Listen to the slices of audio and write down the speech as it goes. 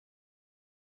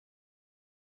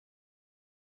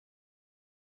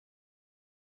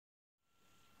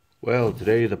Well,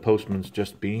 today the postman's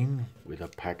just been with a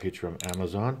package from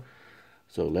Amazon.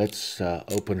 So let's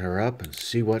open her up and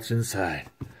see what's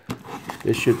inside.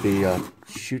 This should be a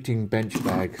shooting bench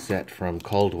bag set from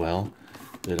Caldwell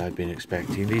that I've been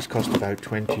expecting. These cost about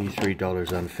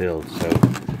 $23 unfilled. So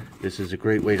this is a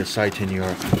great way to sight in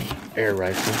your air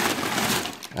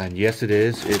rifle. And yes, it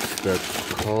is. It's the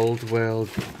Caldwell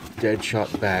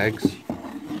Deadshot bags.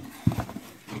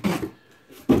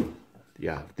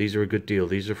 Yeah, these are a good deal.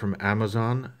 These are from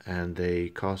Amazon and they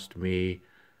cost me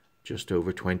just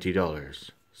over $20.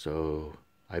 So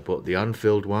I bought the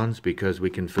unfilled ones because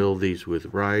we can fill these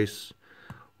with rice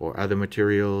or other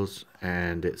materials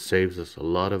and it saves us a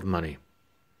lot of money.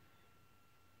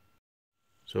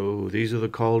 So these are the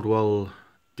Caldwell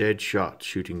Deadshot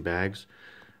shooting bags.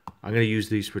 I'm going to use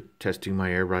these for testing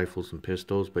my air rifles and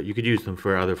pistols, but you could use them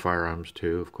for other firearms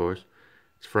too, of course.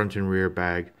 It's front and rear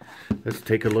bag. Let's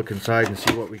take a look inside and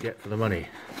see what we get for the money.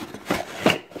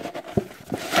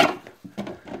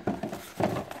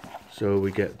 So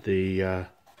we get the,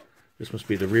 this must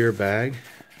be the rear bag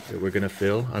that we're going to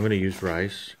fill. I'm going to use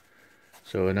rice.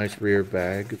 So a nice rear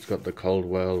bag. It's got the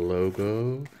Caldwell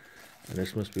logo. And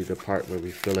this must be the part where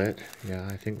we fill it. Yeah,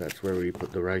 I think that's where we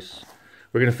put the rice.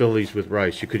 We're going to fill these with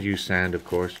rice. You could use sand, of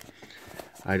course.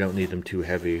 I don't need them too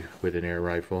heavy with an air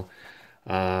rifle.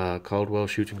 Caldwell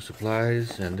shooting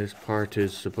supplies, and this part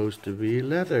is supposed to be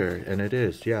leather, and it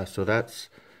is. Yeah, so that's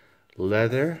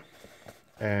leather,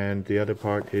 and the other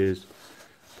part is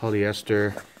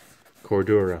polyester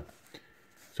cordura.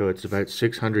 So it's about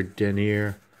 600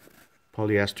 denier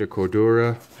polyester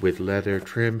cordura with leather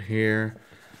trim here.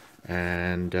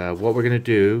 And what we're going to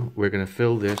do, we're going to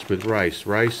fill this with rice.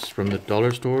 Rice from the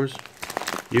dollar stores.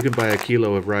 You can buy a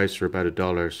kilo of rice for about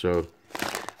 $1. So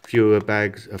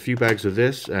a few bags of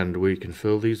this, and we can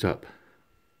fill these up.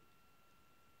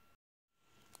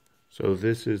 So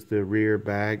this is the rear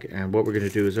bag, and what we're going to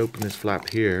do is open this flap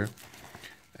here,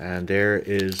 and there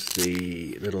is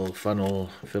the little funnel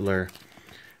filler.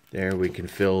 There we can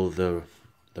fill the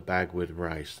bag with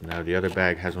rice. Now the other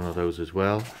bag has one of those as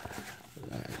well.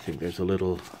 I think there's a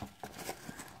little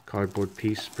cardboard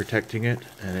piece protecting it,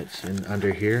 and it's in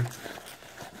under here.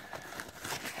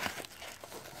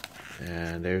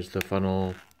 And there's the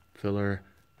funnel filler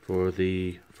for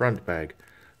the front bag.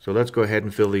 So let's go ahead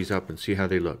and fill these up and see how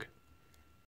they look.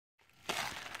 So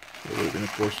we're going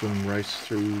to pour some rice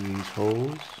through these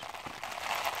holes.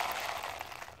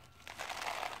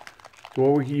 So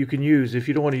what you can use, if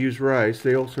you don't want to use rice,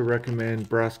 they also recommend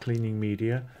brass cleaning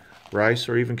media, rice,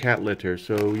 or even cat litter.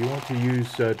 So you want to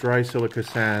use dry silica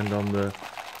sand on the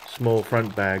small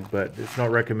front bag, but it's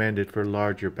not recommended for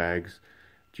larger bags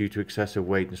due to excessive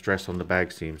weight and stress on the bag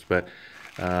seams. But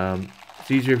it's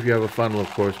easier if you have a funnel, of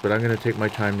course. But I'm going to take my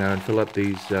time now and fill up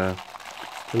these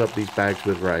bags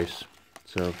with rice.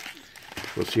 So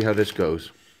we'll see how this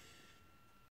goes.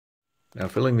 Now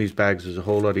filling these bags is a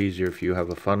whole lot easier if you have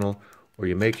a funnel, or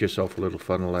you make yourself a little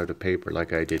funnel out of paper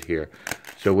like I did here.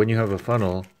 So when you have a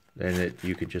funnel, then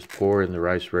you can just pour in the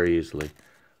rice very easily.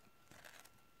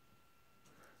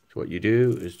 So what you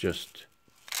do is just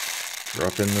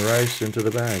drop in the rice into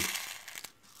the bag.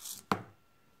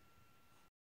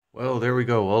 Well, there we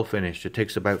go, all finished. It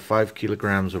takes about 5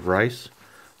 kilograms of rice,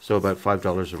 so about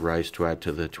 $5 of rice to add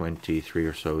to the 23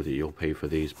 or so that you'll pay for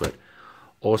these. But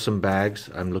awesome bags.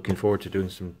 I'm looking forward to doing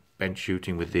some bench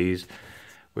shooting with these.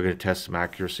 We're going to test some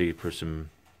accuracy for some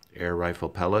air rifle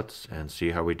pellets and see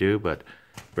how we do. But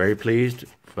very pleased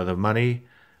for the money.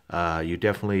 You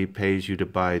definitely pays you to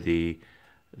buy the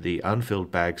unfilled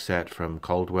bag set from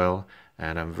Caldwell,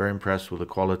 and I'm very impressed with the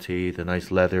quality, the nice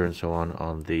leather and so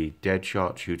on the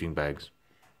Deadshot shooting bags.